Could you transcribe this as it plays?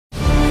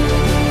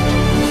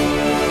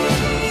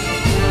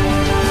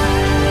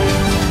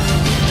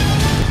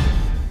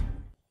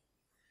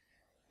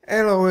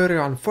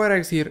everyone,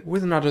 Forex here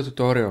with another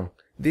tutorial.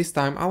 This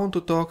time I want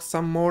to talk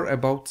some more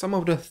about some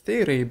of the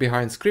theory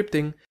behind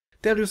scripting,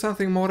 tell you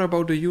something more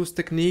about the use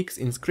techniques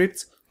in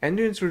scripts, and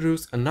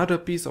introduce another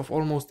piece of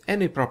almost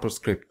any proper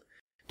script.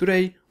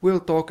 Today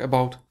we'll talk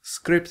about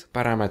script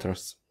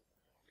parameters.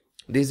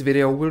 This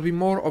video will be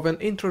more of an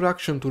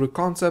introduction to the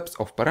concepts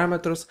of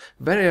parameters,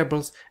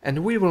 variables,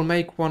 and we will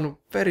make one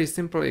very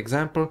simple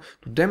example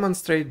to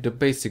demonstrate the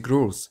basic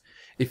rules.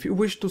 If you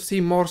wish to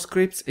see more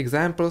scripts,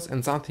 examples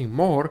and something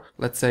more,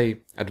 let's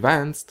say,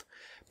 advanced,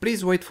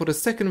 please wait for the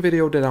second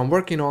video that I'm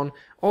working on,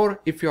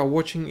 or if you are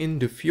watching in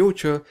the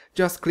future,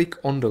 just click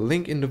on the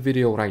link in the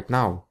video right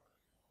now.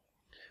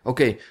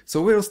 Okay,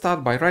 so we'll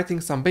start by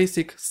writing some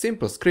basic,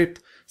 simple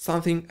script,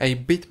 something a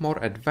bit more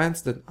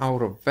advanced than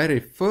our very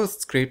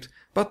first script,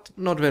 but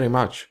not very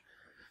much.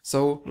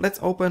 So let's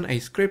open a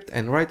script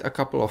and write a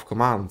couple of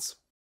commands.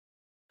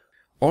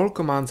 All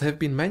commands have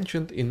been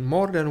mentioned in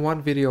more than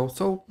one video,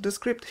 so the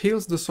script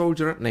heals the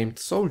soldier named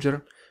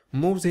Soldier,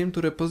 moves him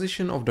to the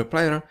position of the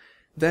player,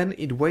 then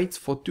it waits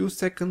for 2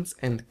 seconds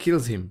and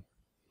kills him.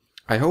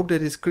 I hope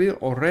that is clear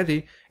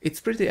already. It's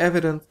pretty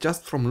evident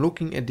just from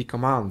looking at the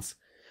commands.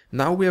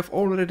 Now we have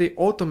already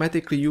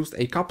automatically used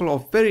a couple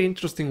of very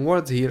interesting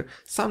words here,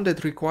 some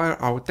that require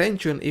our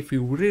attention if we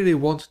really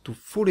want to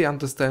fully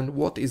understand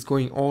what is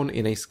going on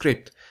in a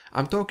script.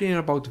 I'm talking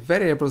about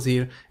variables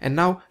here, and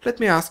now let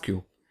me ask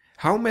you,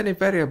 how many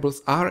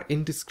variables are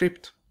in the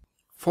script?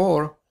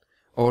 4?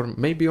 Or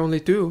maybe only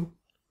 2?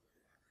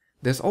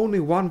 There's only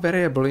one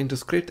variable in the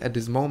script at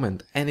this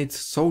moment, and it's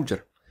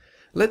Soldier.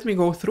 Let me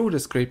go through the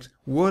script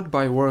word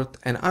by word,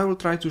 and I will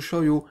try to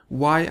show you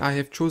why I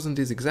have chosen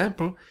this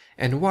example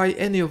and why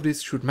any of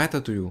this should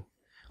matter to you.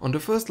 On the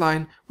first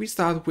line we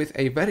start with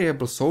a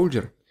variable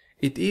Soldier.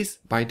 It is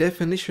by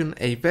definition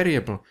a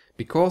variable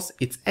because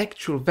its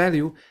actual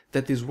value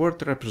that this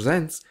word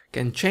represents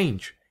can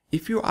change.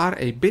 If you are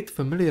a bit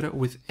familiar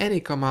with any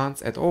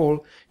commands at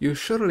all, you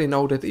surely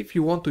know that if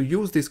you want to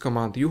use this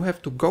command you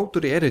have to go to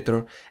the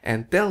editor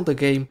and tell the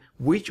game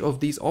which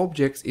of these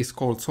objects is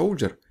called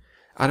Soldier.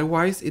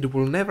 Otherwise it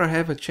will never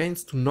have a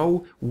chance to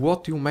know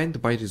what you meant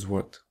by this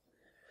word.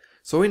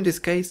 So in this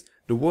case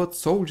the word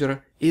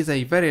Soldier is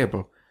a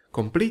variable,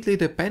 completely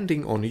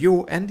depending on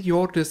you and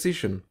your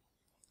decision,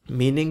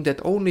 meaning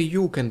that only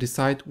you can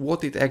decide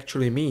what it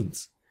actually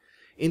means.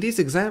 In this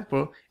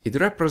example, it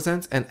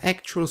represents an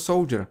actual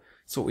soldier,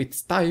 so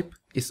its type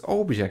is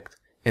object,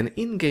 an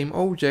in-game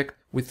object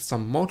with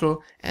some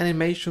model,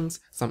 animations,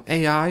 some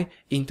AI,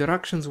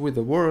 interactions with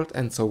the world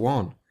and so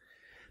on.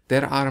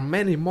 There are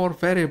many more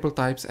variable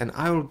types and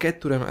I will get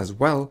to them as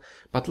well,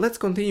 but let's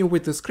continue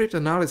with the script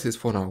analysis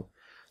for now.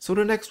 So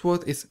the next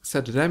word is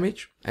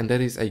setDamage, and that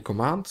is a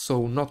command,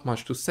 so not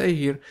much to say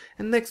here,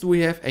 and next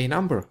we have a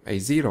number, a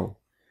 0.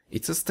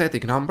 It's a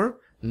static number.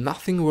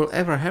 Nothing will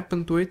ever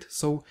happen to it,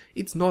 so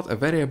it's not a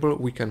variable,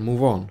 we can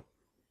move on.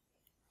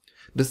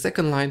 The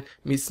second line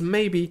is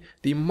maybe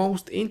the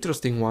most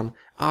interesting one.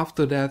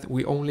 After that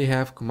we only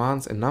have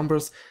commands and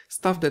numbers,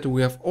 stuff that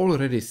we have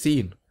already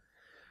seen.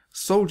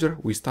 Soldier,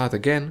 we start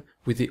again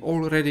with the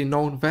already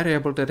known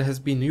variable that has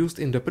been used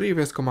in the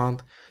previous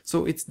command,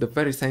 so it's the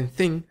very same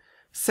thing.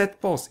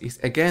 setPos is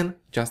again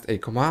just a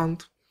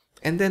command,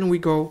 and then we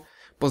go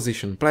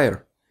position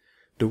player.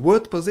 The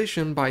word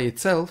position by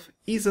itself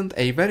isn't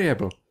a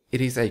variable, it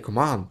is a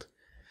command.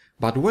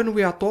 But when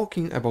we are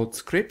talking about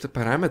script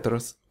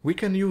parameters, we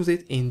can use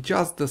it in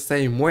just the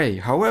same way.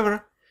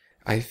 However,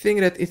 I think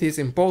that it is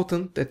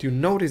important that you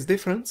know this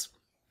difference,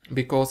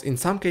 because in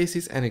some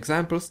cases and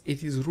examples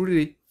it is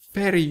really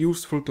very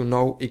useful to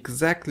know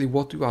exactly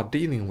what you are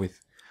dealing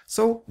with.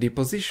 So the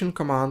position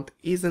command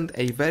isn't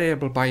a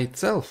variable by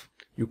itself.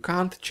 You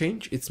can't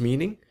change its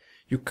meaning,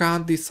 you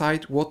can't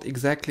decide what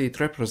exactly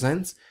it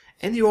represents,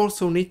 and you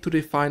also need to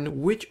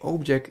define which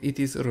object it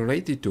is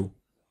related to.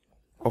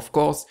 Of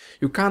course,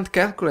 you can't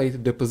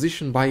calculate the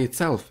position by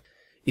itself.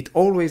 It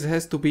always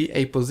has to be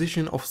a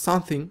position of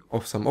something,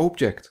 of some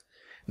object.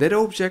 That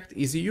object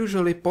is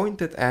usually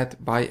pointed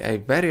at by a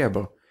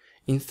variable.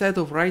 Instead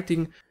of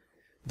writing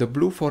the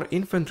blue for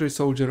infantry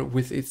soldier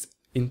with its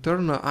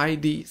internal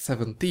ID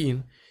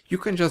 17, you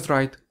can just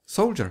write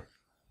Soldier.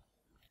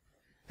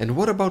 And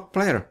what about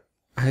player?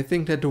 I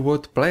think that the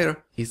word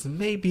player is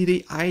maybe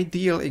the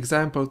ideal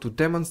example to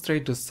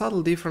demonstrate the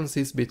subtle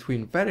differences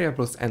between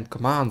variables and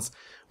commands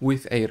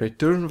with a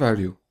return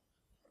value.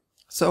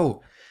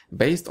 So,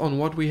 based on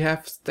what we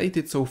have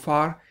stated so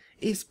far,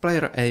 is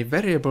player a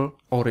variable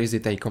or is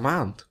it a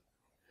command?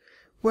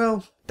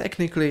 Well,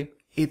 technically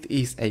it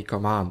is a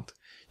command.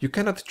 You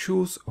cannot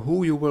choose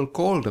who you will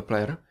call the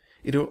player,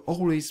 it will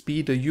always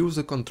be the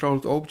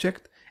user-controlled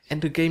object,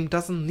 and the game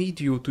doesn't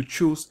need you to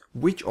choose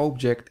which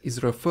object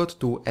is referred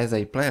to as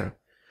a player.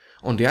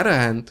 On the other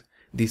hand,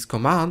 this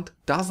command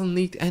doesn't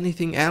need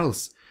anything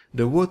else.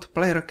 The word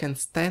player can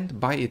stand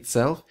by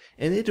itself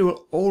and it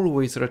will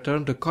always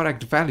return the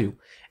correct value,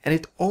 and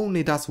it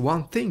only does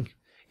one thing.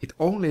 It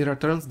only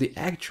returns the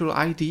actual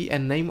ID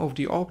and name of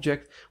the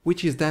object,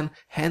 which is then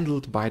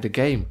handled by the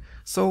game.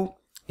 So,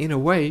 in a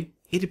way,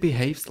 it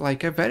behaves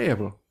like a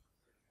variable.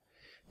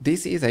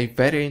 This is a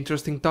very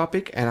interesting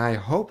topic, and I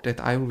hope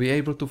that I will be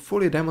able to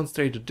fully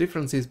demonstrate the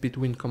differences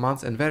between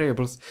commands and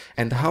variables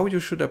and how you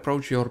should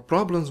approach your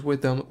problems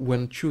with them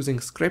when choosing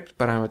script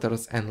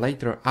parameters and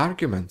later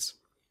arguments.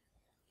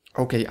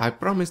 Okay, I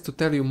promised to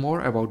tell you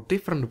more about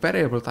different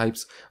variable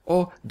types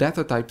or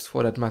data types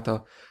for that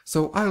matter,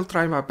 so I'll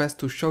try my best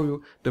to show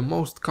you the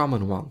most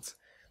common ones.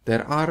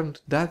 There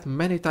aren't that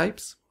many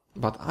types,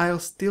 but I'll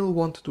still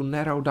want to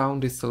narrow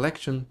down this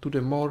selection to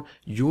the more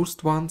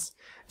used ones,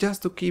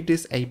 just to keep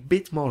this a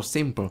bit more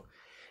simple.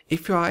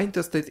 If you are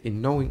interested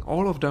in knowing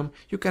all of them,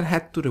 you can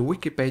head to the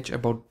wiki page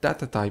about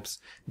data types.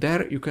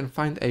 There you can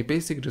find a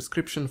basic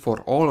description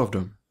for all of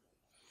them.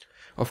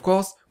 Of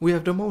course, we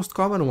have the most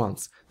common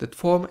ones that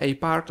form a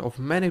part of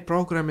many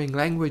programming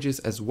languages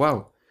as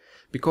well,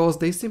 because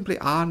they simply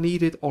are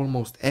needed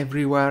almost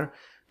everywhere.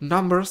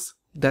 Numbers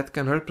that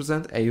can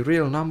represent a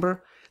real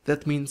number,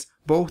 that means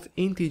both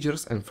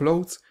integers and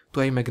floats,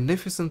 to a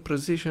magnificent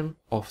precision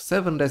of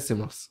 7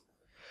 decimals.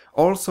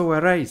 Also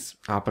arrays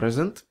are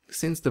present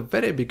since the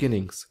very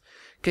beginnings,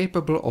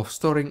 capable of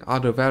storing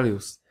other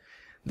values.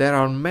 There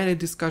are many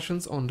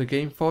discussions on the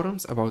game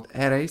forums about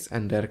arrays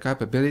and their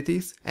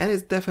capabilities, and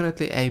it's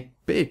definitely a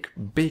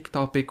big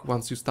topic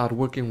once you start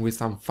working with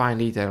some fine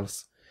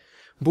details.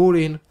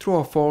 Boolean, true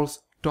or false,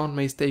 don't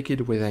mistake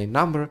it with a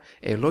number,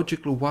 a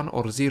logical 1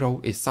 or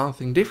 0 is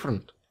something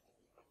different.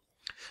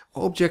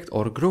 Object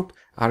or group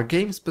are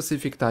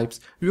game-specific types.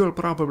 You will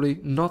probably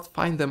not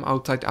find them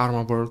outside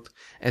Arma world,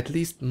 at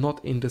least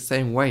not in the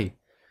same way.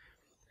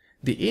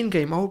 The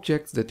in-game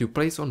objects that you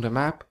place on the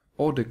map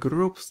or the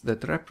groups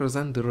that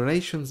represent the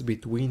relations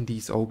between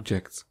these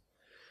objects.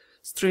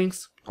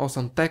 Strings or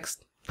some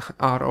text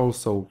are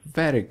also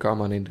very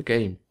common in the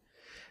game.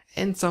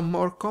 And some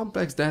more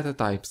complex data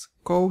types,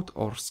 code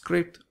or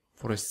script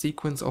for a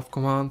sequence of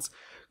commands,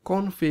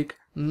 config,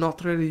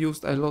 not really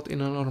used a lot in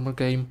a normal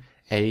game,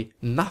 a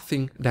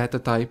nothing data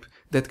type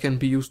that can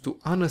be used to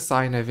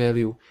unassign a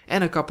value,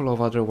 and a couple of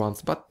other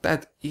ones, but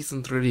that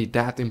isn't really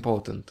that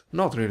important,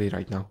 not really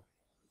right now.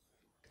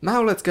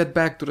 Now let's get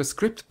back to the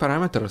script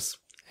parameters.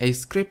 A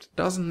script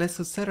doesn't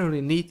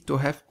necessarily need to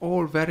have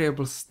all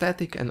variables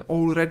static and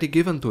already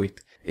given to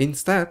it.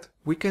 Instead,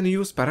 we can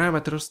use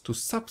parameters to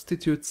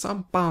substitute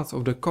some parts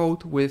of the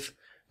code with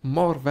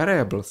more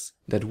variables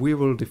that we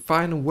will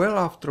define well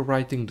after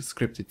writing the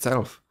script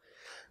itself.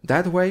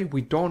 That way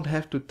we don't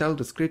have to tell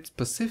the script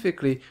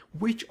specifically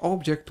which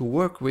object to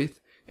work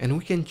with, and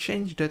we can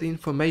change that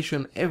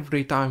information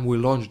every time we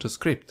launch the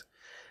script.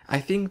 I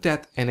think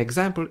that an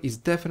example is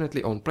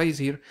definitely on place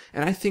here,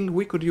 and I think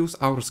we could use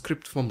our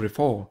script from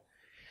before.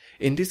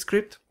 In this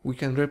script we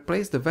can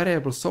replace the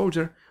variable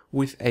soldier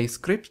with a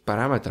script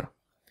parameter.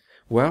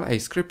 Well, a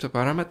script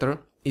parameter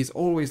is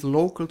always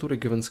local to the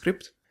given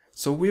script,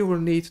 so we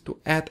will need to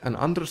add an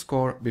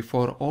underscore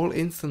before all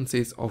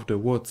instances of the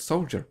word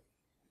soldier.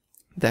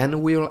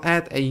 Then we will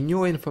add a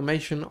new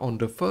information on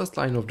the first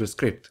line of the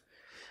script.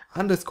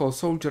 Underscore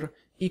soldier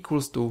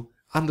equals to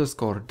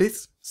underscore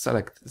this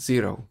select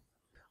 0.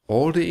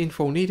 All the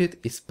info needed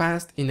is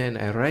passed in an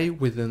array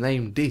with the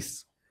name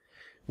this.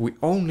 We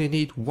only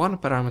need one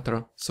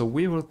parameter, so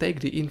we will take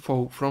the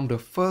info from the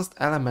first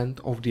element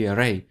of the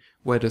array,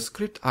 where the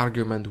script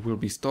argument will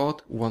be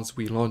stored once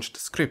we launch the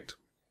script.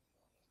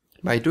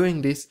 By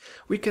doing this,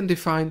 we can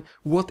define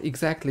what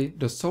exactly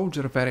the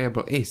soldier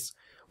variable is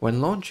when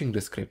launching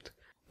the script.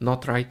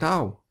 Not right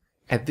now.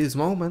 At this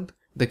moment,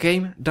 the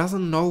game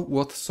doesn't know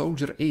what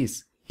soldier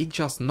is, it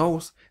just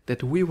knows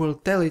that we will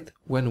tell it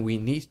when we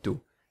need to.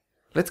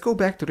 Let's go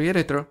back to the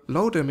editor,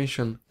 load the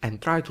mission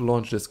and try to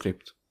launch the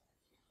script.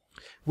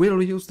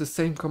 We'll use the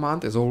same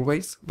command as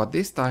always, but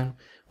this time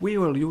we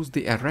will use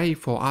the array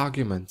for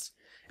arguments,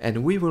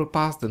 and we will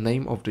pass the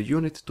name of the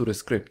unit to the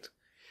script.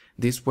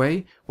 This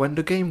way, when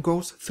the game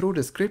goes through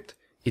the script,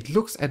 it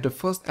looks at the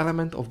first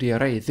element of the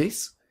array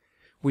this,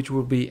 which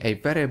will be a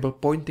variable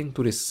pointing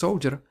to this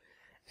soldier,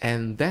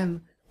 and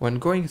then when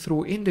going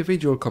through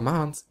individual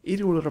commands,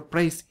 it will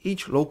replace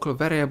each local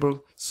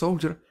variable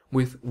soldier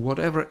with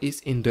whatever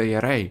is in the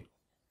array.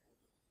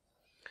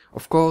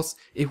 Of course,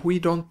 if we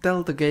don't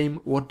tell the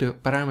game what the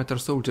parameter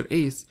soldier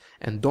is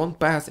and don't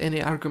pass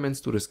any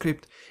arguments to the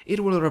script, it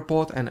will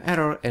report an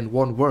error and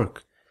won't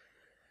work.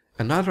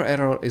 Another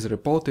error is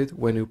reported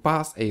when you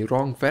pass a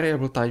wrong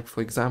variable type.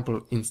 For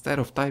example, instead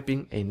of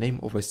typing a name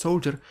of a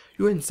soldier,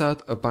 you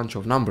insert a bunch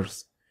of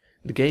numbers.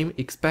 The game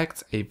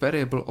expects a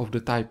variable of the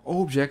type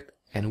object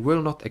and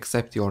will not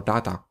accept your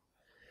data.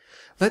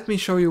 Let me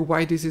show you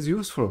why this is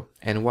useful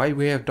and why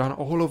we have done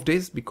all of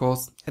this,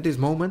 because at this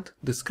moment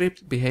the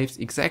script behaves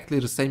exactly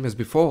the same as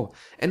before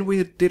and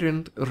we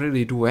didn't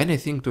really do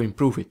anything to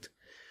improve it.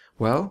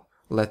 Well,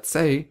 let's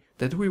say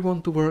that we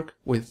want to work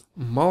with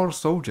more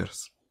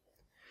soldiers.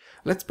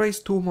 Let's place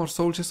 2 more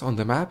soldiers on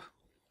the map.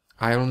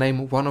 I'll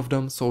name one of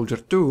them soldier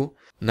 2.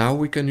 Now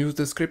we can use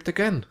the script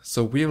again,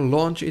 so we'll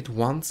launch it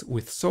once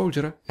with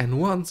soldier and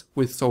once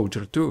with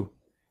soldier 2.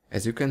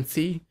 As you can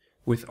see,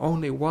 with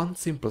only one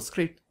simple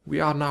script, we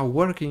are now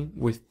working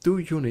with 2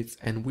 units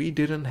and we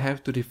didn't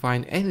have to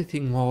define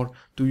anything more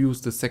to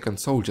use the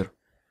second soldier.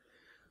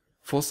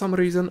 For some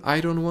reason I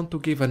don't want to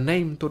give a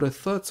name to the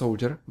third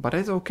soldier, but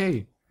that's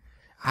okay.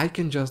 I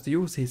can just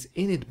use his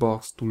init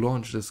box to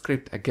launch the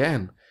script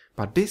again,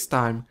 but this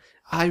time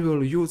I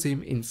will use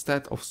him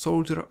instead of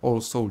soldier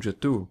or soldier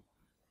 2.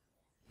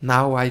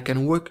 Now I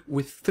can work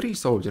with 3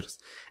 soldiers,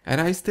 and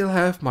I still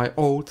have my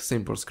old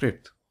simple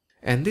script.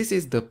 And this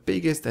is the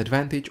biggest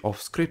advantage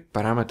of script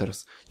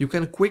parameters. You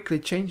can quickly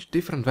change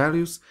different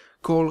values,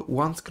 call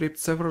one script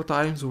several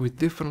times with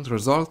different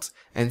results,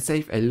 and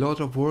save a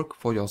lot of work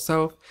for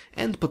yourself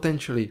and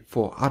potentially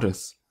for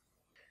others.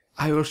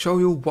 I will show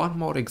you one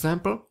more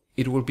example.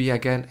 It will be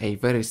again a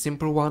very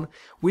simple one.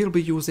 We'll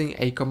be using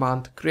a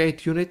command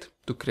createUnit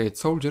to create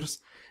soldiers,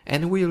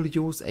 and we'll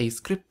use a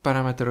script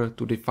parameter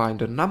to define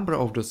the number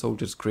of the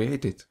soldiers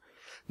created.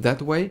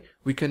 That way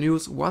we can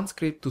use one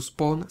script to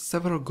spawn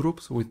several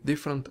groups with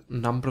different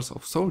numbers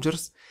of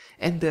soldiers,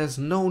 and there's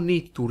no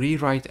need to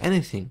rewrite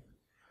anything.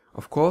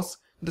 Of course,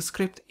 the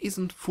script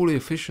isn't fully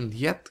efficient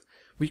yet.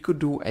 We could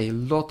do a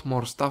lot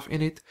more stuff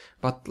in it,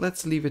 but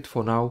let's leave it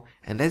for now.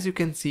 And as you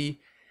can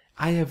see,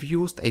 I have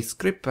used a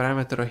script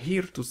parameter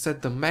here to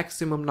set the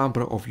maximum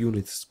number of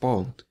units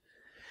spawned.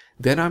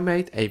 Then I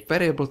made a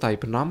variable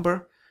type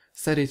number,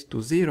 set it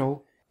to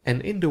 0,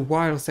 and in the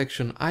while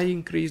section I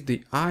increase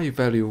the I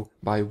value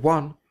by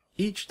 1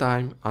 each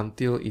time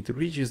until it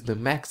reaches the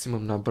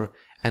maximum number,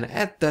 and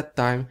at that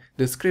time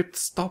the script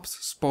stops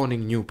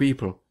spawning new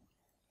people.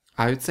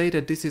 I would say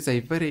that this is a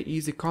very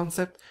easy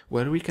concept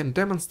where we can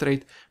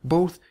demonstrate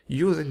both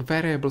using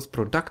variables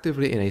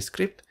productively in a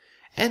script,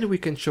 and we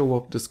can show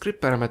up the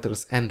script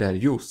parameters and their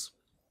use.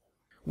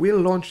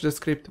 We'll launch the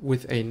script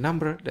with a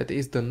number that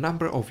is the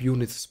number of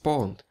units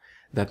spawned.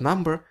 That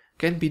number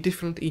can be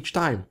different each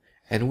time,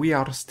 and we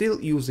are still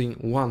using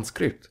one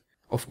script.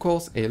 Of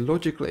course, a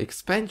logical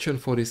expansion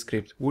for this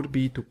script would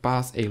be to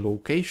pass a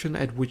location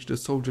at which the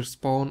soldiers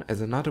spawn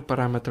as another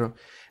parameter,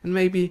 and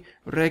maybe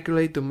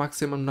regulate the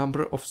maximum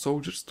number of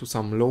soldiers to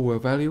some lower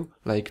value,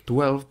 like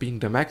 12 being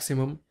the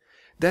maximum.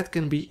 That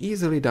can be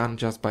easily done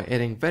just by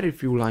adding very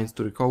few lines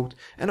to the code,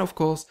 and of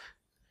course,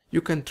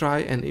 you can try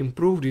and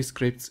improve these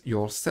scripts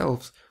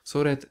yourselves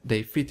so that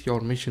they fit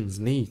your mission's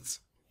needs.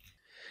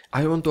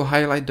 I want to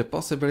highlight the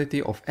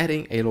possibility of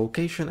adding a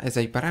location as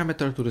a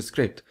parameter to the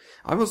script.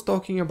 I was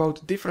talking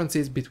about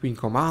differences between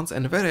commands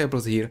and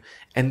variables here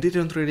and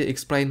didn't really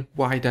explain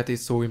why that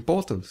is so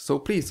important, so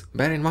please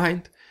bear in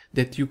mind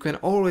that you can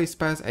always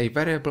pass a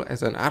variable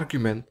as an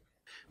argument,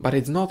 but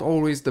it's not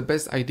always the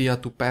best idea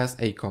to pass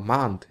a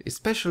command,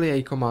 especially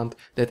a command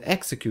that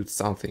executes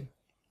something.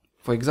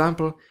 For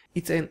example,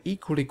 it's an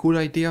equally good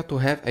idea to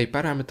have a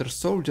parameter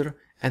soldier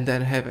and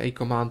then have a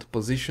command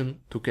position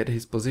to get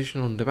his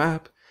position on the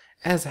map,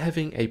 as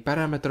having a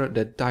parameter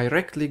that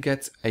directly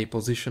gets a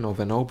position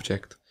of an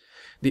object.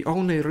 The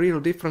only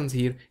real difference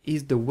here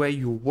is the way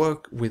you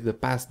work with the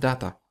passed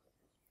data.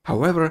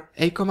 However,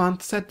 a command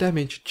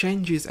setDamage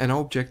changes an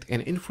object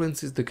and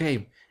influences the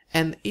game,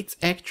 and it's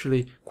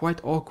actually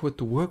quite awkward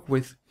to work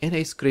with in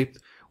a script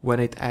when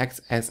it acts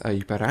as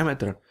a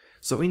parameter.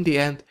 So in the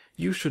end,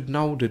 you should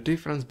know the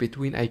difference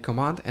between a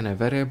command and a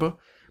variable,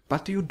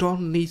 but you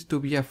don't need to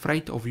be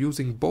afraid of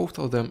using both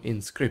of them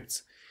in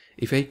scripts.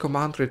 If a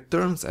command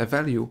returns a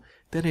value,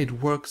 then it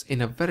works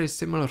in a very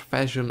similar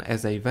fashion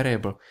as a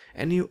variable,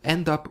 and you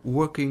end up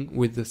working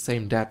with the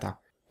same data.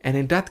 And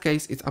in that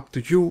case, it's up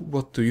to you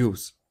what to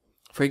use.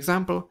 For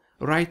example,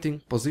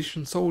 writing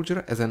position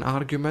soldier as an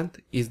argument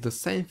is the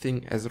same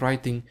thing as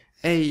writing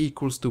a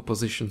equals to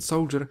position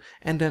soldier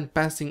and then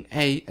passing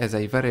a as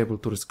a variable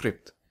to the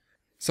script.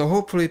 So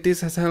hopefully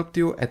this has helped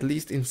you at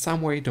least in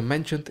some way. The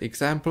mentioned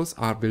examples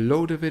are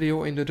below the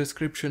video in the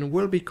description.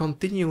 We'll be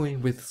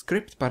continuing with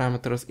script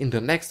parameters in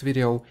the next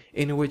video,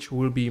 in which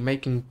we'll be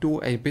making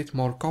 2 a bit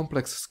more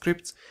complex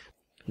scripts.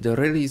 The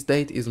release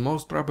date is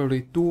most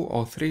probably 2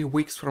 or 3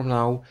 weeks from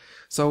now.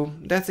 So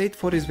that's it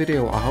for this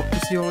video. I hope to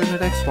see you all in the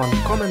next one.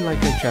 Comment,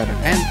 like and share,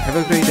 and have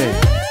a great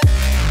day.